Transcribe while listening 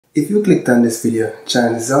If you clicked on this video,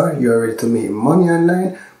 chances are you're ready to make money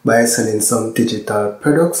online by selling some digital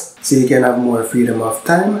products so you can have more freedom of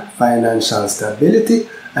time, financial stability,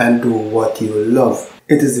 and do what you love.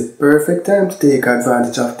 It is the perfect time to take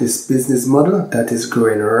advantage of this business model that is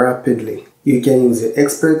growing rapidly. You can use your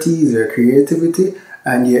expertise, your creativity,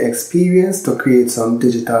 and your experience to create some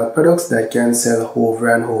digital products that can sell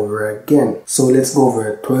over and over again. So let's go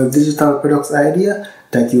over 12 digital products idea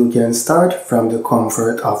that you can start from the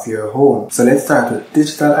comfort of your home. So let's start with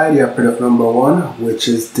digital idea product number 1, which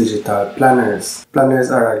is digital planners.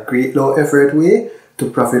 Planners are a great low effort way to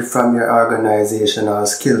profit from your organizational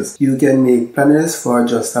skills. You can make planners for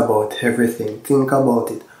just about everything. Think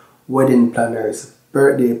about it. Wedding planners,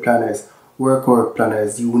 birthday planners, workout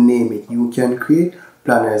planners, you name it. You can create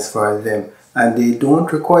planners for them, and they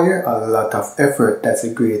don't require a lot of effort. That's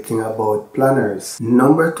a great thing about planners.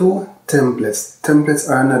 Number 2, templates. Templates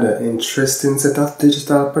are another interesting set of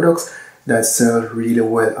digital products that sell really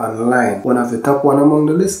well online. One of the top one among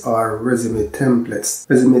the list are resume templates.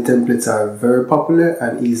 Resume templates are very popular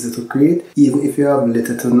and easy to create even if you have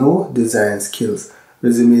little to no design skills.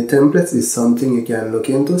 Resume templates is something you can look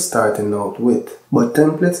into starting out with. But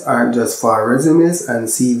templates aren't just for resumes and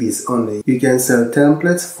CVs only. You can sell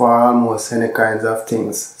templates for almost any kinds of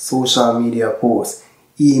things. Social media posts,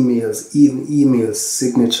 emails, even email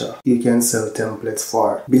signature. You can sell templates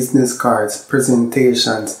for business cards,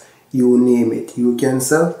 presentations, you name it. You can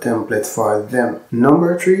sell templates for them.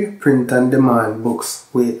 Number 3, print on demand books.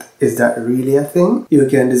 Wait, is that really a thing? You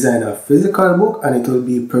can design a physical book and it will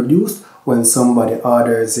be produced when somebody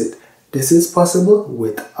orders it. This is possible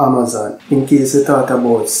with Amazon. In case you thought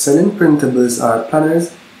about selling printables or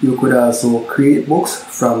planners, you could also create books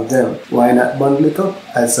from them. Why not bundle it up,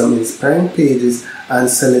 add some inspiring pages, and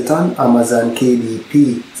sell it on Amazon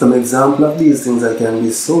KDP? Some example of these things that can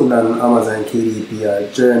be sold on Amazon KDP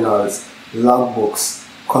are journals, logbooks,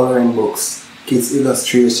 coloring books, kids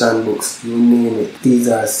illustration books, you name it. These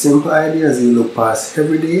are simple ideas you look past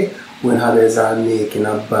every day when others are making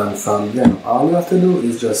a bank from them. All you have to do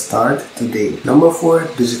is just start today. Number 4,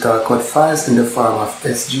 digital cut files in the form of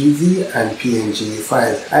SGV and PNG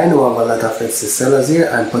files. I know of a lot of Etsy sellers here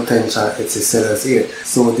and potential Etsy sellers here.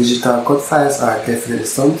 So digital cut files are definitely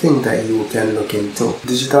something that you can look into.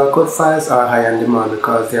 Digital cut files are high on demand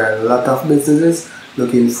because there are a lot of businesses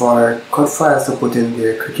looking for cut files to put in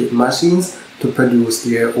their Cricut machines to produce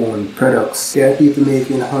their own products. There are people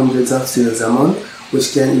making hundreds of sales a month,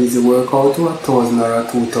 which can easily work out to $1,000 or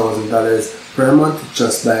 $2,000 per month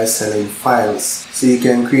just by selling files. So you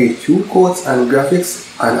can create cute codes and graphics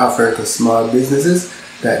and offer to small businesses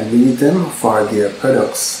that need them for their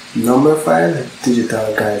products. Number 5,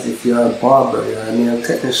 digital guides. If you're a barber, you're a nail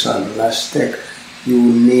technician, lash tech, you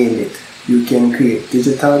name it. You can create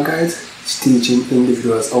digital guides teaching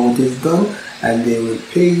individuals how it is done, and they will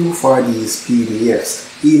pay you for these PDFs.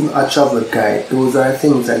 Even a travel guide, those are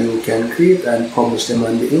things that you can create and publish them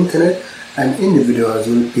on the internet, and individuals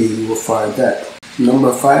will pay you for that.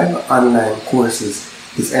 Number 5, online courses.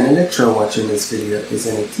 Is any lecturer watching this video? Is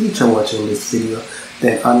any teacher watching this video?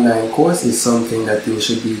 Then online course is something that you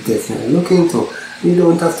should be definitely looking into. You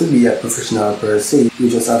don't have to be a professional per se.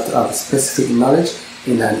 You just have to have specific knowledge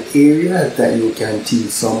in an area that you can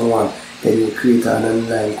teach someone. Then you create an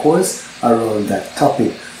online course around that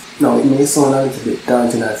topic. Now it may sound a little bit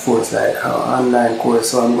daunting at first, like how online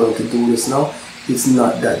course, so I'm going to do this now. It's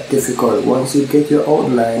not that difficult. Once you get your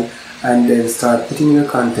outline and then start putting your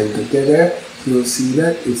content together, you'll see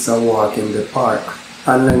that it's a walk in the park.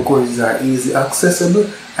 Online courses are easily accessible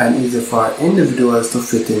and easy for individuals to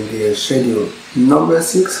fit in their schedule. Number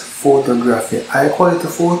 6, photography. High quality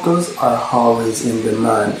photos are always in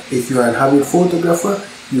demand. If you are a hobby photographer,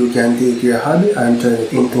 you can take your hobby and turn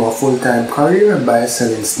it into a full-time career by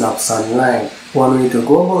selling snaps online. One way to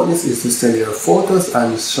go about this is to sell your photos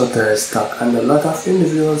and Shutterstock, and a lot of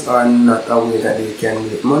individuals are not aware that they can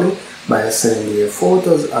make money by selling their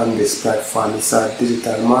photos on this platform. It's a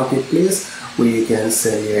digital marketplace where you can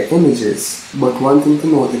sell your images. But one thing to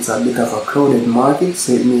note, it's a bit of a crowded market,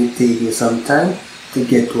 so it may take you some time to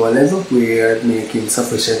get to a level where you're making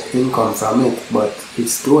sufficient income from it, but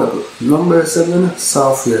it's doable. Number 7,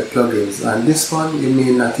 software plugins, and this one you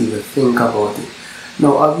may not even think about it.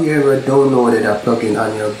 Now, have you ever downloaded a plugin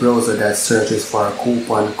on your browser that searches for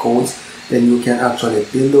coupon codes? Then you can actually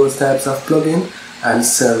build those types of plugins and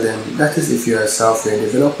sell them. That is if you're a software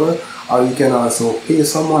developer, or you can also pay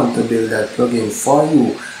someone to build that plugin for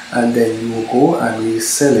you, and then you go and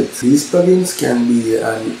resell it. These plugins can be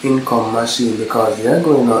an income machine because you're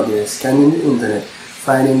going out there scanning the internet,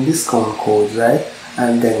 finding discount codes, right?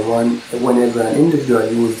 And then whenever an individual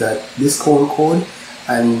uses that discount code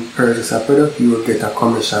and purchase a product, you will get a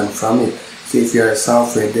commission from it. So if you're a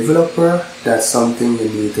software developer, that's something you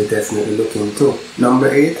need to definitely look into. Number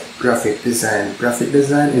 8, graphic design. Graphic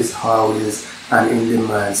design is always an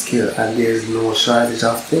in-demand skill, and there's no shortage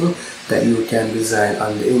of things that you can design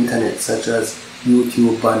on the internet, such as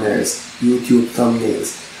YouTube banners, YouTube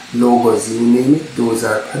thumbnails, logos, you name it. Those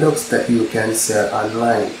are products that you can sell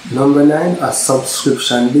online. Number 9, a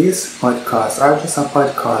subscription-based podcast, or just a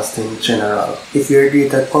podcast in general. If you're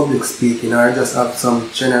great at public speaking or just have some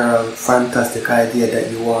general fantastic idea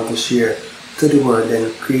that you want to share to the world,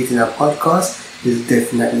 then creating a podcast is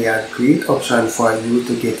definitely a great option for you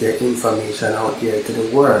to get your information out there to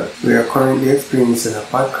the world. We are currently experiencing a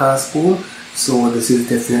podcast boom, so this is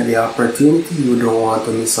definitely an opportunity you don't want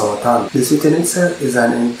to miss out on. This within itself is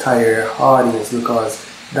an entire audience, because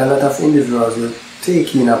a lot of individuals will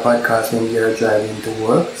take in a podcast when they are driving to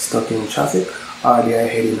work, stuck in traffic, or they are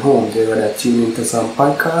heading home. They rather tune into some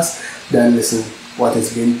podcast than listen what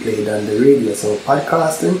is being played on the radio. So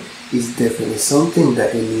podcasting is definitely something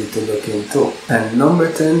that you need to look into. And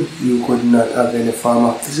number 10, you could not have any form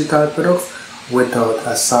of digital products without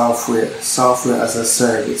a software as a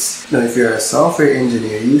service. Now, if you're a software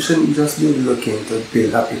engineer, you shouldn't just be looking to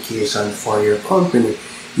build applications for your company.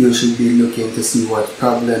 You should be looking to see what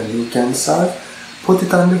problem you can solve, put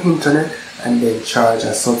it on the internet, and then charge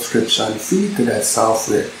a subscription fee to that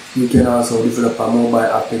software. You can also develop a mobile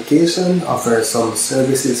application, offer some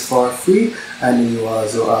services for free, and you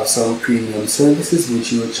also have some premium services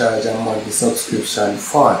which you charge a monthly subscription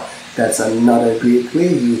for. That's another great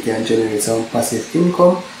way you can generate some passive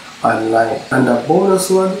income online. And the bonus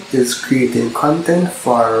one is creating content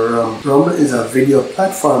for Rumble. Rumble is a video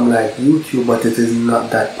platform like YouTube, but it is not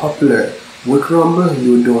that popular. With Rumble,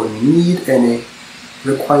 you don't need any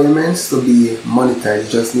requirements to be monetized. You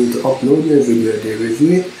just need to upload your video, they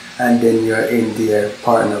review it, and then you're in their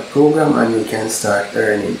partner program and you can start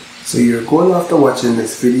earning. So your goal after watching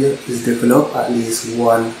this video is develop at least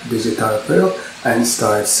one digital product and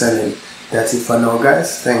start selling. That's it for now,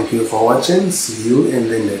 guys. Thank you for watching. See you in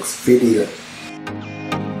the next video.